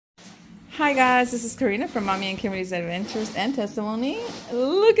Hi guys, this is Karina from Mommy and Kimberly's Adventures and Testimony.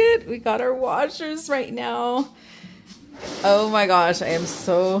 Look at, we got our washers right now. Oh my gosh, I am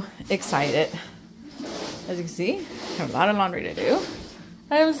so excited. As you can see, I have a lot of laundry to do.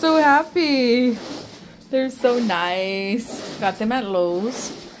 I am so happy. They're so nice. Got them at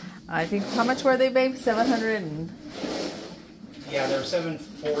Lowe's. I think, how much were they, babe? 700 and... Yeah, they're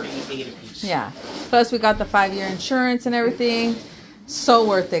 $748 a piece. Yeah. Plus we got the 5-year insurance and everything. So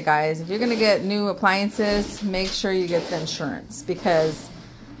worth it, guys. If you're going to get new appliances, make sure you get the insurance, because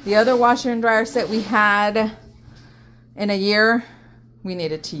the other washer and dryer set we had in a year, we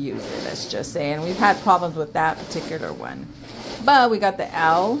needed to use it. Let's just say. And we've had problems with that particular one. But we got the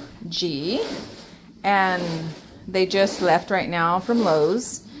LG, and they just left right now from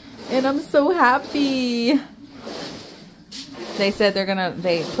Lowe's. And I'm so happy. They said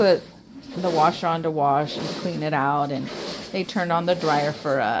they put the washer on to wash and clean it out, and they turned on the dryer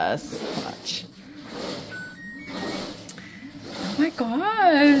for us. Watch. Oh my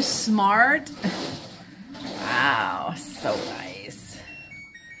gosh, smart. Wow, so nice.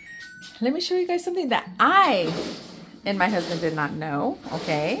 Let me show you guys something that I and my husband did not know.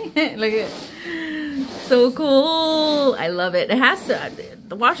 Okay, look at it. So cool. I love it. It has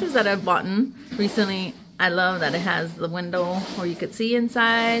the washers that I've bought recently. I love that it has the window where you could see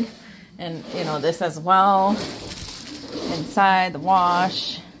inside, and you know, this as well. Inside the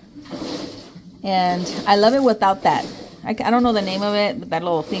wash, and I love it without that. I don't know the name of it, but that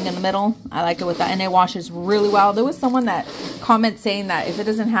little thing in the middle, I like it with that, and it washes really well. There was someone that commented saying that if it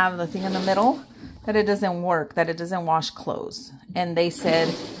doesn't have the thing in the middle, that it doesn't work, that it doesn't wash clothes. And they said,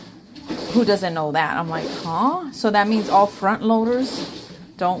 who doesn't know that? I'm like, huh? So that means all front loaders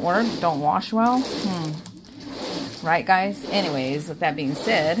don't work, don't wash well? Right, guys? Anyways, with that being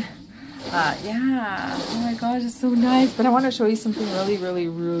said, yeah, oh my gosh, it's so nice. But I want to show you something really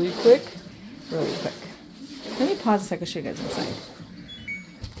quick. Let me pause so I can show you guys inside.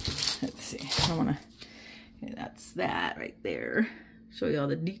 Let's see, I want to, okay, that's that right there. Show you all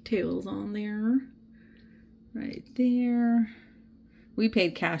the details on there. Right there. We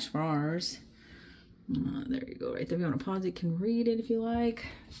paid cash for ours. There you go, right there. If you want to pause, you can read it if you like.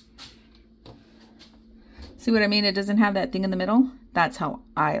 See what I mean? It doesn't have that thing in the middle. That's how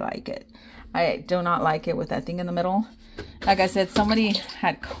I like it. I do not like it with that thing in the middle. Like I said, somebody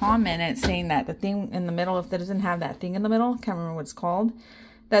had commented saying that the thing in the middle, if it doesn't have that thing in the middle, can't remember what it's called,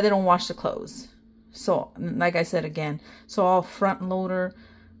 that they don't wash the clothes. So, like I said again, so all front loader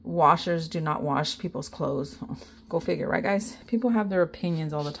washers do not wash people's clothes. Go figure, right, guys? People have their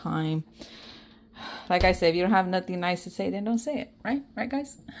opinions all the time. Like I said, if you don't have nothing nice to say, then don't say it, right? Right,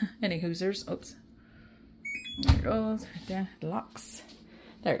 guys? Any hoosers? Oops. There it goes, right there, locks.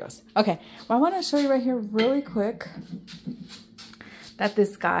 There it goes. Okay, well, I want to show you right here really quick that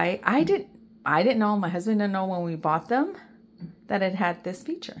this guy, I didn't know, my husband didn't know when we bought them that it had this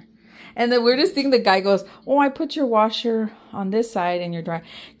feature. And the weirdest thing, the guy goes, oh, I put your washer on this side and your dryer,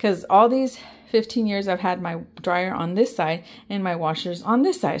 because all these 15 years I've had my dryer on this side and my washers on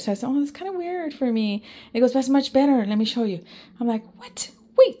this side. So I said, oh, that's kind of weird for me. It goes, that's much better. Let me show you. I'm like, what?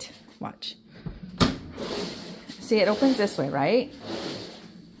 Wait, watch. See, it opens this way, right?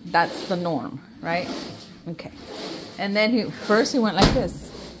 That's the norm, right? Okay. And then first he went like this.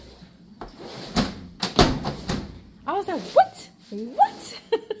 I was like, what? What?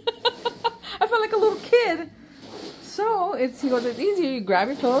 I felt like a little kid. So he goes, it's easier. You grab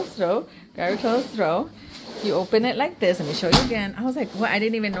your clothes, throw, grab your clothes, throw. You open it like this. Let me show you again. I was like, what? I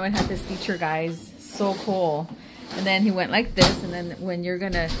didn't even know it had this feature, guys. So cool. And then he went like this. And then when you're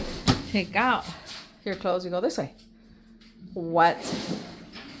going to take out your clothes, you go this way. What?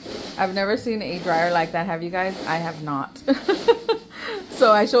 I've never seen a dryer like that. Have you guys? I have not.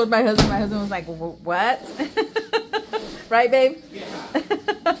 So I showed my husband. My husband was like, what? Right, babe?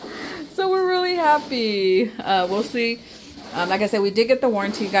 Yeah. So we're really happy. We'll see. Like I said, we did get the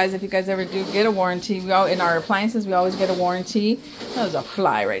warranty, guys. If you guys ever do get a warranty, in our appliances, we always get a warranty. That was a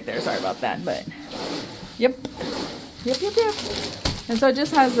fly right there. Sorry about that. But, yep. And so it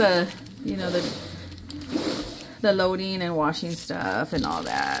just has you know, the loading and washing stuff and all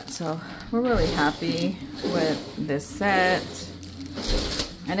that. So we're really happy with this set.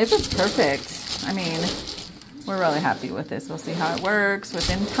 And if it's perfect, I mean, we're really happy with this. We'll see how it works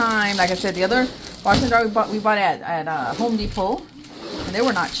within time. Like I said, the other washing dryer we bought at Home Depot, and they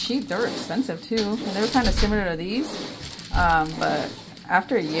were not cheap. They were expensive too, and they were kind of similar to these. But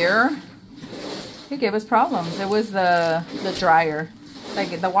after a year, it gave us problems. It was the dryer.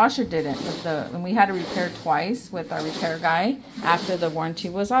 Like the washer didn't, but and we had to repair twice with our repair guy after the warranty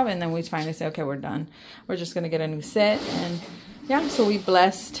was off, and then we finally said, okay, we're done. We're just gonna get a new set. And yeah, so we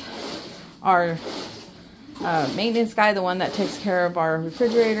blessed our maintenance guy, the one that takes care of our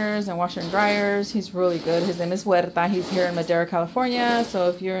refrigerators and washer and dryers. He's really good. His name is Huerta. He's here in Madera, California. So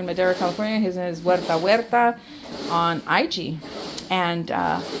if you're in Madera, California, his name is Huerta on IG. And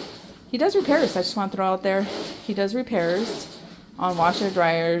he does repairs. I just want to throw out there, he does repairs on washer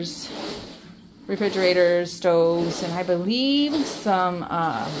dryers, refrigerators, stoves, and I believe some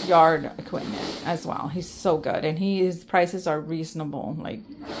yard equipment as well. He's so good, and his prices are reasonable.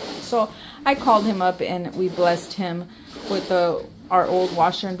 So I called him up and we blessed him with our old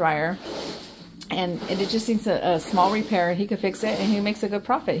washer and dryer, and it just needs a small repair. He could fix it, and he makes a good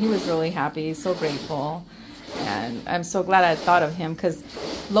profit. He was really happy. He's so grateful, and I'm so glad I thought of him, because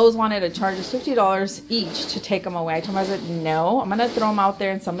Lowe's wanted to charge us $50 each to take them away. I told him, I said, no, I'm going to throw them out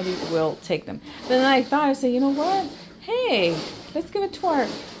there and somebody will take them. But then I thought, I said, you know what? Hey, let's give it to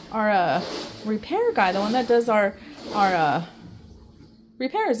our repair guy, the one that does our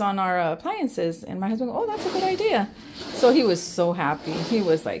repairs on our appliances. And my husband goes, oh, that's a good idea. So he was so happy. He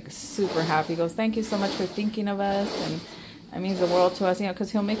was like super happy. He goes, thank you so much for thinking of us. And that means the world to us,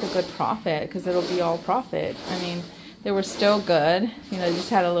 because he'll make a good profit, because it'll be all profit. I mean, they were still good. Just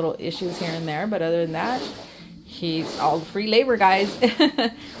had a little issues here and there. But other than that, he's all free labor, guys.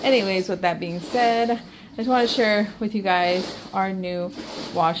 Anyways, with that being said, I just want to share with you guys our new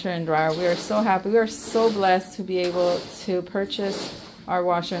washer and dryer. We are so happy. We are so blessed to be able to purchase our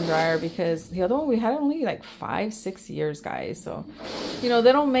washer and dryer, because the other one we had only like 5-6 years, guys. So, they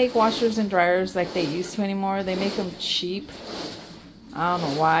don't make washers and dryers like they used to anymore. They make them cheap. I don't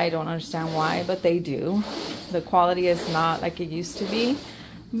know why. I don't understand why, but they do. The quality is not like it used to be,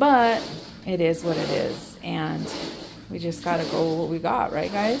 but it is what it is, and we just gotta go with what we got,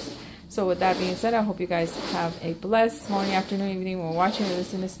 right, guys? So with that being said, I hope you guys have a blessed morning, afternoon, evening when we're watching or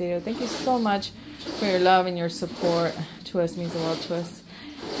listening to this video. Thank you so much for your love and your support to us. It means the world to us.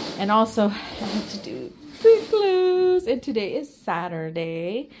 And also, I have to do the clothes, and today is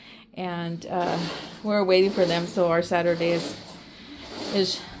Saturday, and we're waiting for them, so our Saturday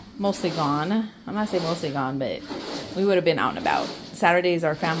is mostly gone. I'm not saying mostly gone, but we would have been out and about. Saturday is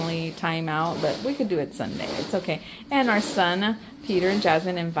our family time out, but we could do it Sunday. It's okay. And our son, Peter and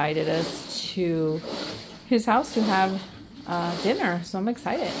Jasmine, invited us to his house to have dinner, so I'm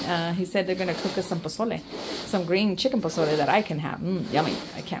excited. He said they're going to cook us some pozole, some green chicken pozole that I can have. Yummy.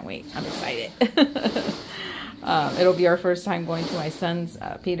 I can't wait. I'm excited. It'll be our first time going to my son's,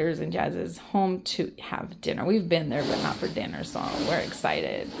 Peter's and Jazz's home to have dinner. We've been there, but not for dinner, so we're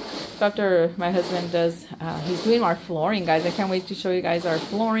excited. So after my husband does, he's doing our flooring, guys. I can't wait to show you guys our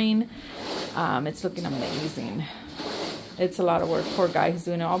flooring. It's looking amazing. It's a lot of work. Poor guy, he's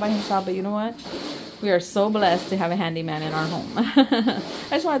doing it all by himself, but you know what? We are so blessed to have a handyman in our home. I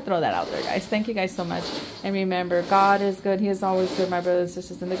just want to throw that out there, guys. Thank you guys so much. And remember, God is good. He is always good, my brothers and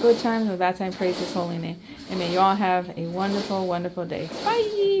sisters. In the good times and the bad times, praise His holy name. And may you all have a wonderful, wonderful day.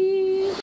 Bye.